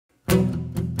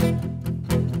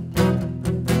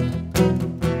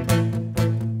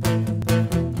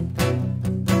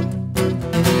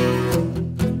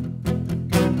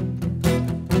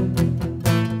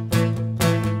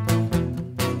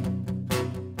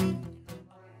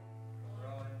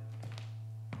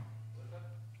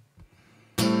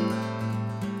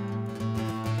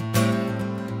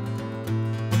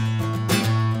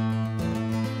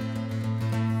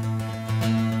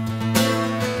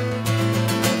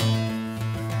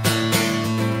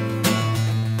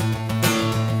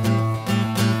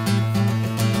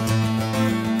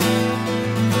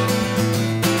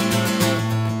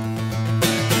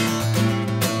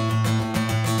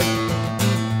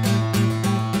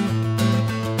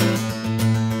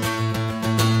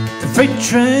Freight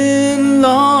train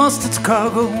lost its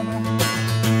cargo.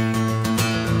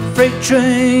 Freight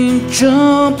train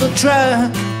jumped the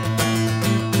track.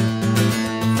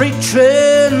 Freight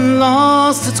train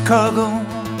lost its cargo.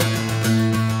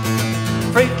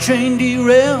 Freight train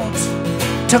derailed.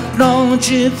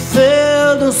 Technology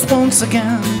failed us once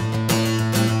again.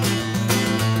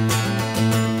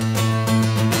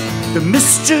 The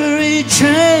mystery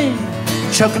train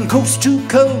chugging coast to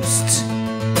coast,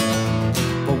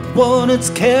 but what it's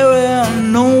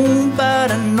carrying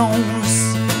nobody knows.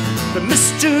 The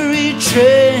mystery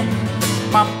train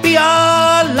might be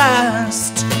our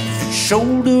last, if it's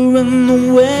shouldering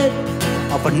the weight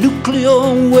of a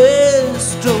nuclear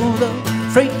waste. Oh, the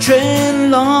freight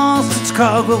train lost its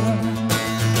cargo.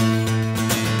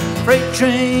 Freight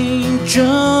train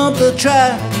jumped the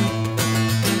track.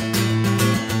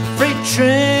 Freight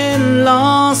train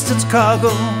lost its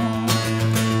cargo.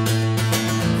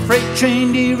 Freight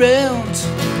train derailed.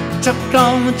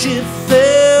 Technology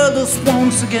failed us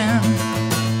once again.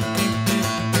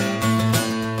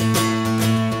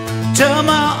 Tell me,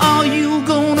 are you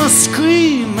gonna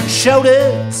scream and shout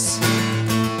it?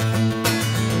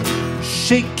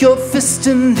 Shake your fist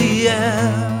in the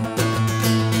air.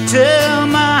 Tell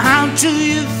me, how do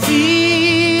you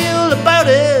feel about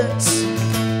it?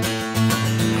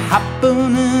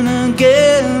 Happening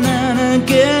again and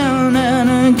again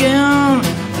and again.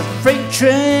 The freight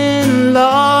train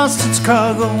lost its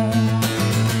cargo.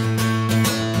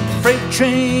 Freight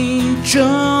train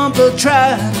jumped the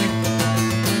track.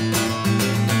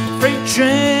 Freight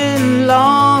train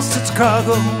lost its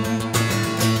cargo.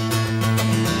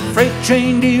 Freight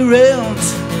train derailed.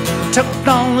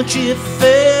 Technology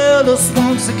failed us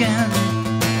once again.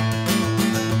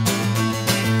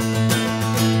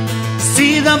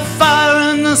 See the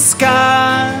fire in the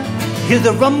sky, hear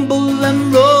the rumble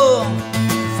and roar,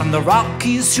 from the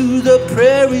Rockies to the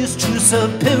prairies to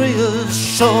Superior's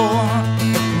shore.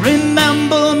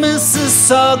 Remember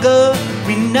Mississauga,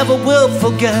 we never will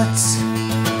forget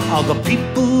all the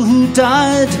people who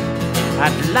died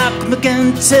at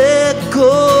Lac-Mégantic.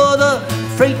 Oh, the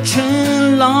freight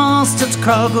train lost its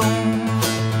cargo.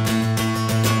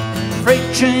 Freight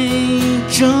train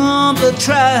jumped the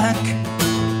track.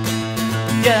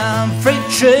 Yeah, freight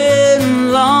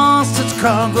train lost its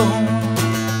cargo.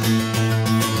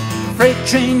 Freight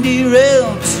train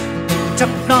derailed.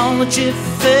 Technology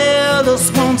failed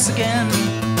us once again.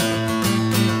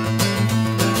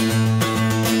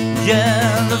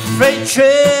 Yeah, the freight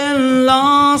train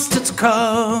lost its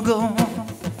cargo.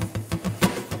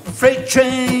 Freight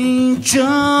train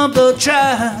jumped the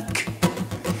track.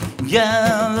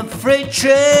 Yeah, the freight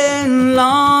train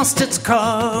lost its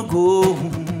cargo.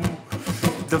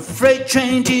 The freight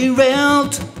train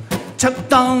derailed.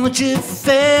 Technology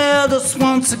failed us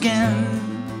once again.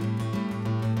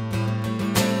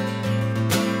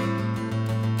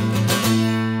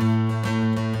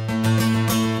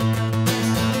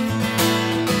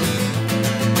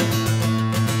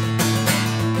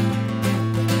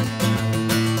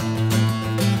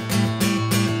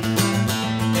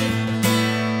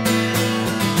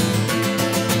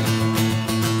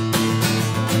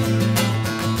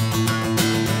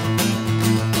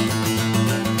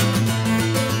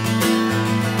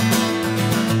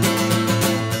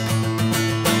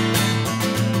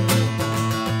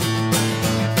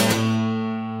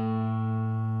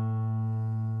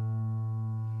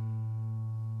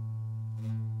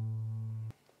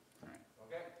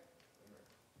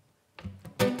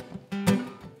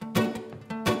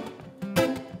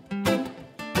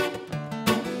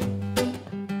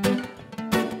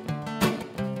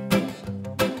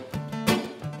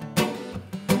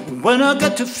 When I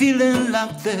get to feeling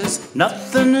like there's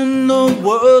nothing in the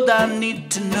world I need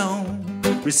to know,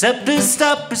 receptors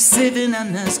stop receiving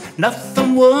and there's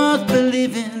nothing worth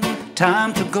believing.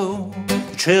 Time to go.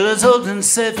 The trail is holding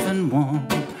safe and warm.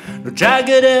 No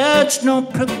jagged edge, no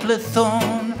prickly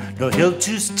thorn. No hill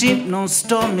too steep, no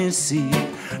stormy sea.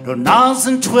 No gnaws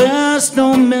and twists,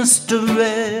 no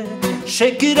mystery.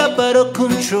 Shake it up out of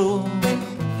control.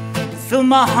 Fill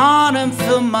my heart and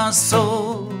fill my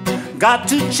soul. Got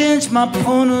to change my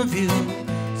point of view.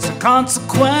 It's a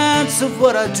consequence of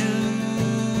what I do.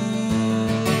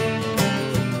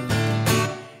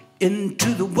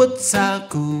 Into the woods I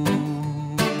go.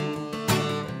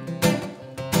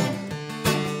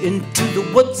 Into the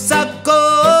woods I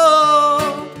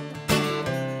go.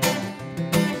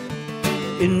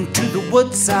 Into the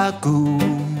woods I go.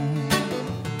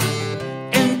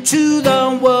 Into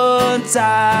the woods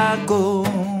I go.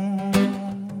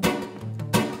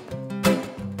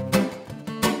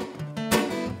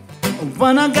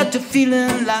 When I get to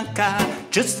feeling like I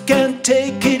just can't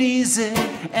take it easy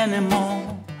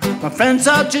anymore. My friends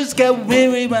all just get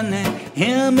weary when they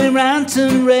hear me rant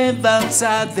and rave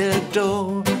outside their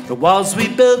door. The walls we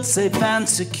built safe and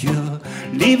secure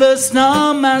leave us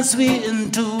numb as we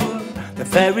endure. The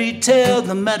fairy tale,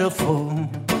 the metaphor,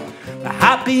 the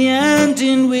happy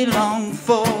ending we long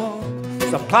for.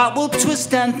 The plot will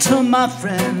twist and turn, my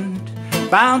friend,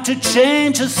 bound to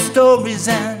change a story's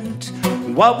end.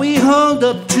 What we hold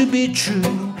up to be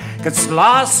true gets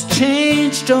lost,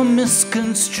 changed, or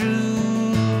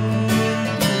misconstrued.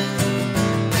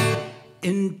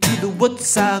 Into the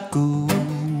woods I go.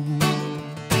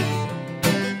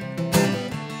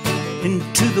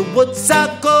 Into the woods I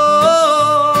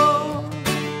go.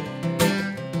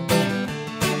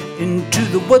 Into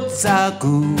the woods I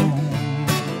go.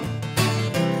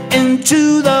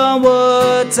 Into the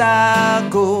woods I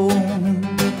go.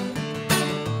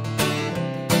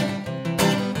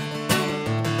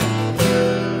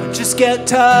 I just get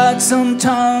tired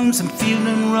sometimes, I'm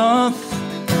feeling rough.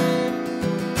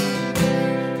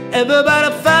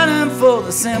 Everybody fighting for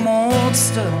the same old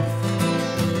stuff.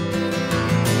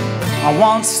 I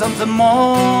want something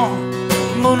more.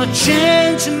 I'm gonna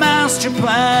change the master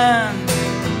plan.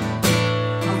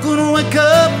 I'm gonna wake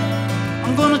up,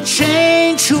 I'm gonna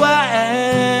change who I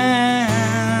am.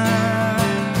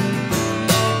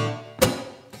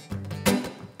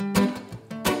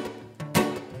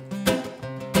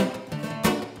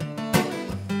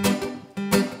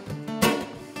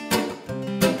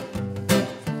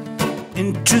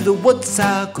 Into the woods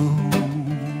I go.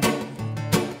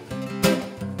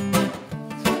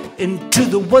 Into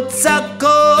the woods I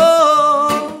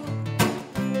go.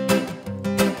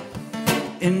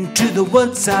 Into the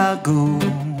woods I go.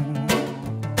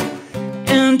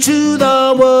 Into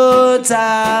the woods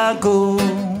I go.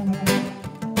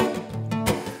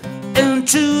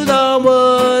 Into the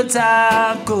woods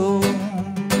I go.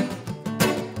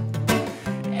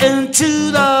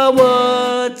 Into the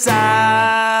woods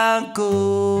I go.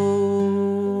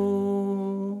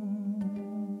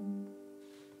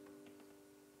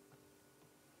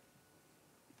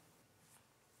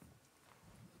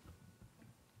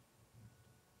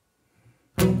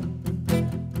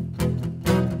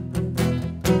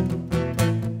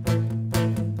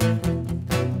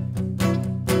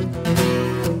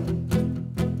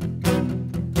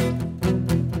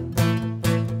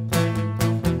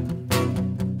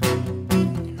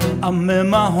 I'm in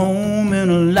my home in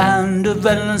a land of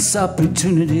endless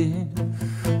opportunity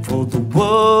for the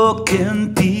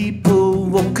working people,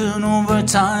 working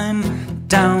overtime,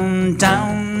 down,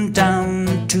 down,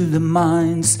 down to the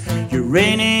mines,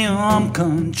 uranium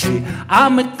country. I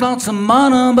make lots of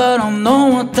money, but I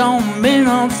know it don't mean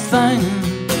a thing.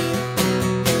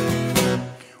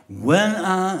 When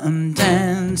I am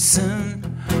dancing,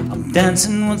 I'm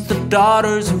dancing with the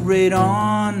daughters of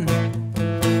radon.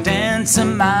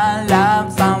 Dancing my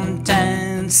life, I'm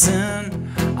dancing.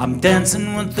 I'm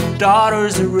dancing with the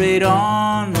daughters of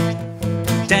radon.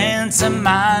 Dancing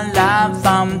my life,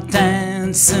 I'm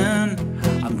dancing.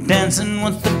 I'm dancing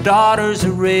with the daughters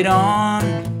of radon.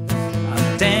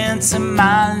 I'm dancing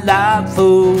my life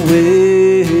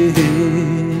away.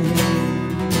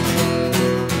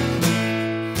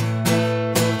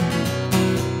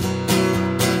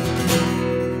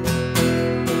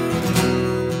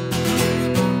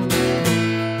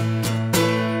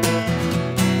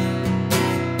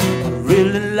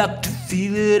 Really like to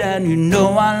feel it, and you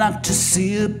know I like to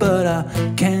see it, but I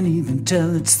can't even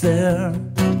tell it's there.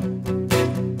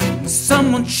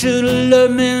 Someone should have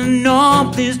let me know,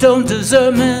 please don't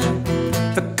desert me.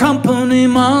 The company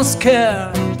must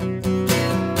care.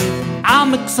 I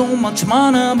make so much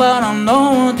money, but I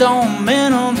know it don't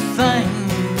mean a thing.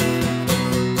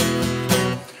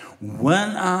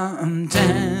 When I'm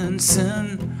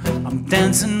dancing, I'm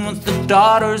dancing with the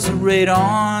daughters of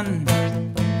radon.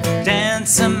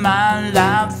 Dancing my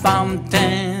life, I'm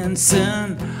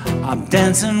dancing. I'm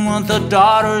dancing with the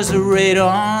daughters of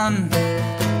radon.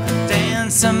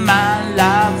 Dancing my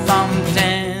life, I'm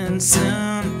dancing.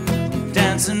 I'm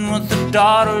dancing with the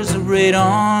daughters of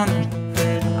radon.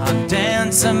 I'm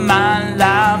dancing my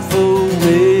life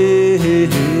away.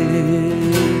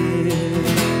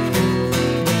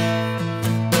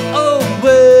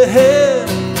 Away.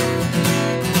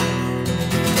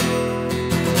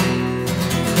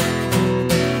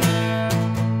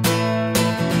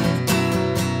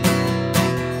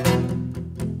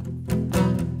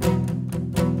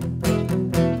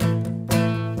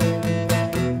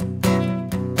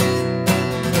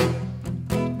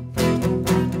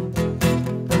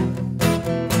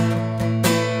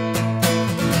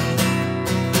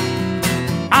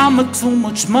 I make so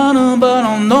much money, but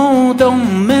I know it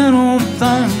don't mean a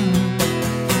thing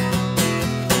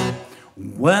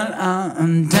when I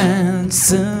am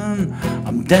dancing.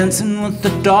 I'm dancing with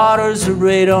the daughters of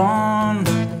radon.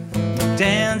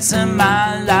 Dancing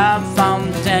my life,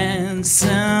 I'm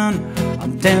dancing.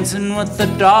 I'm dancing with the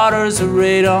daughters of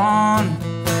radon.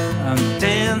 I'm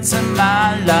dancing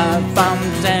my life,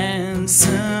 I'm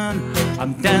dancing.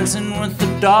 I'm dancing with the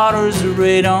daughters of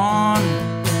radon.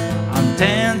 I'm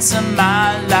dancing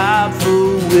my life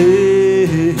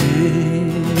away.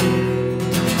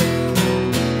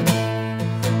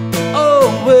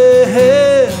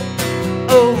 Away,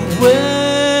 away.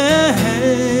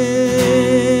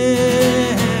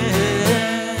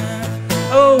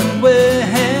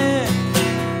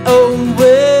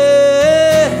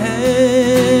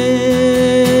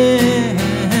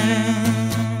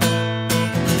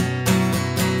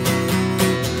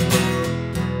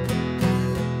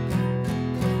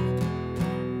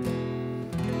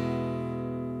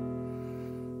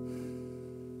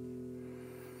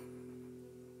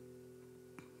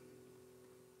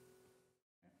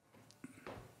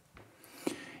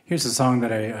 Here's a song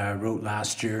that I wrote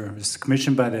last year. It was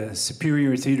commissioned by the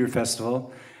Superior Theatre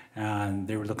Festival, and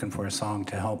they were looking for a song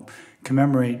to help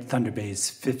commemorate Thunder Bay's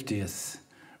 50th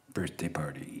birthday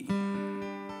party.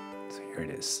 So here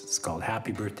it is. It's called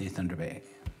Happy Birthday, Thunder Bay.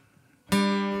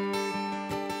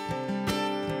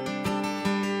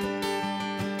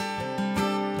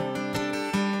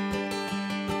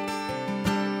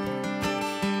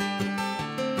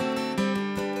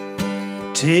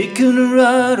 Taking a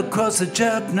ride across the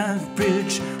Jackknife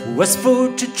Bridge,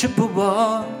 Westport to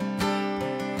Chippewa,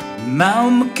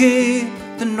 Mount McKay,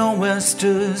 the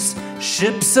Nor'westers,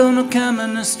 ships on a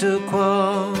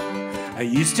Kaministiquia. I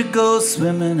used to go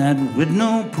swimming at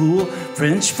Widnow Pool,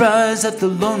 French fries at the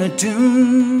Lorna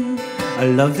Doone. I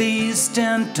love the East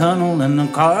End Tunnel and the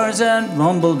cars that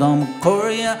rumbled on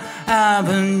Macquarie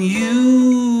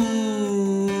Avenue.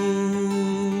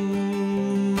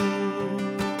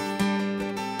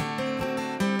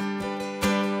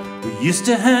 Used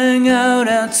to hang out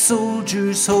at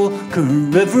Soldier's Hole,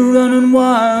 Current River running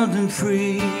wild and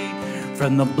free.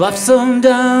 From the bluffs on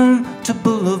down to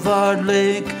Boulevard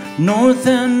Lake, North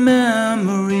End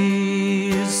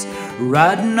memories.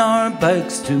 Riding our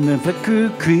bikes to Vicar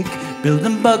Creek,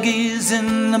 building buggies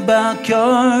in the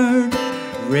backyard.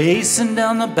 Racing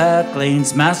down the back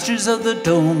lanes, masters of the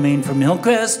domain, from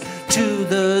Hillcrest to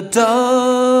the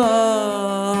docks.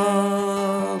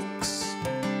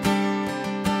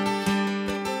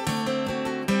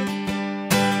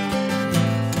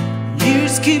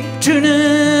 Years keep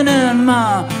turning and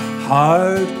my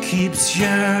heart keeps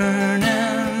yearning,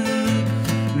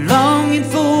 longing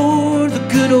for the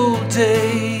good old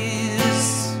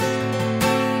days.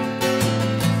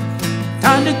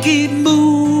 Time to keep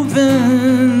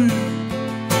moving,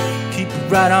 keep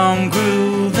right on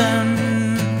grooving.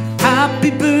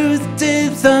 Happy birthday,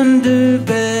 Thunder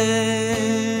Bay.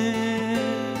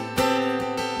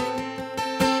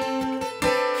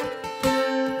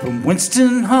 From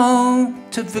Winston Hall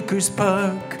to Vickers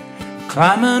Park,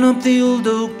 climbing up the old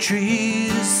oak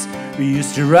trees. We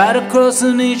used to ride across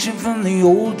the nation from the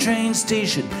old train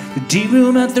station, the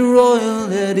D-room at the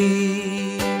Royal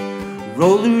Eddy.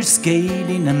 Roller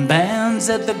skating and bands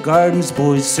at the gardens,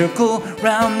 boys circle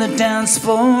round the dance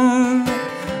floor.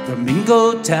 The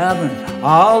Mingo Tavern,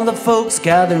 all the folks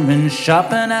gathering,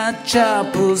 shopping at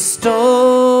Chapel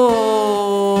Store.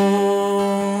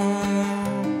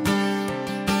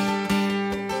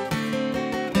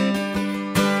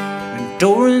 And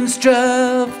Doran's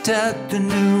draft at the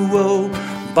New O,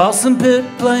 Boston Pit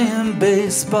playing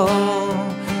baseball.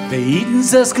 The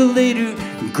Eaton's escalator,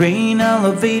 grain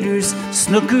elevators,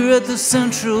 snooker at the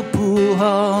Central Pool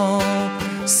Hall.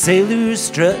 Sailors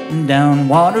strutting down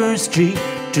Water Street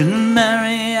to the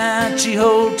Mariachi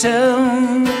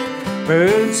Hotel,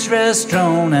 Bird's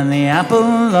Restaurant and the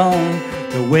Apollon,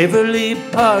 the Waverly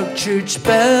Park Church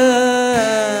bells.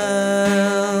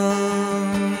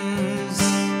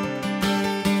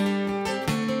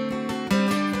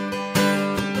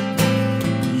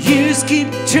 Years keep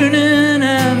turning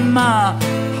and my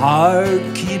heart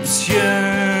keeps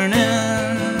yearning,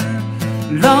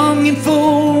 longing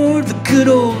for the good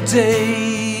old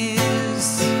days.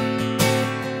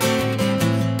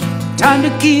 Time to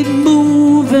keep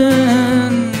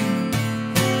moving,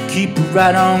 keep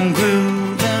right on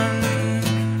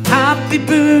grooving. Happy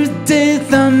birthday,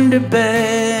 Thunder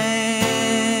Bay.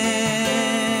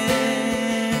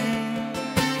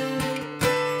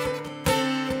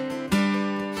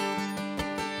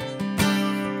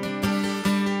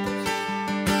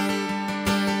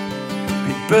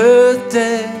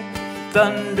 birthday,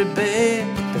 Thunder Bay.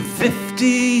 Been 50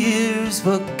 years,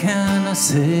 what can I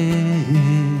say?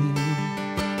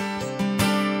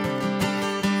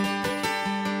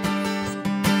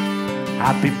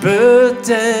 Happy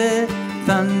birthday,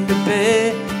 Thunder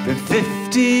Bay. Been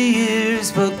 50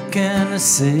 years, what can I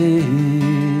say?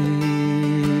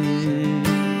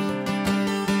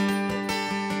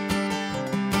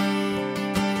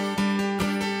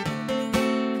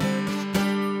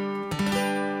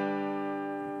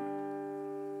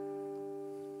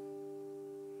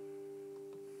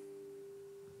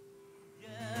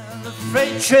 The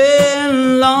freight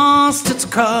train lost its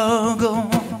cargo.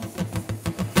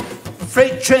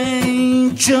 Freight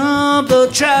train jumped the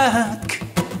track.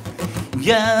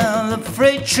 Yeah, the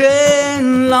freight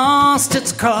train lost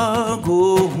its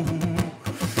cargo.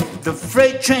 The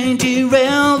freight train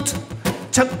derailed.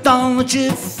 Technology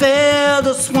failed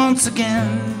us once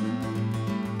again.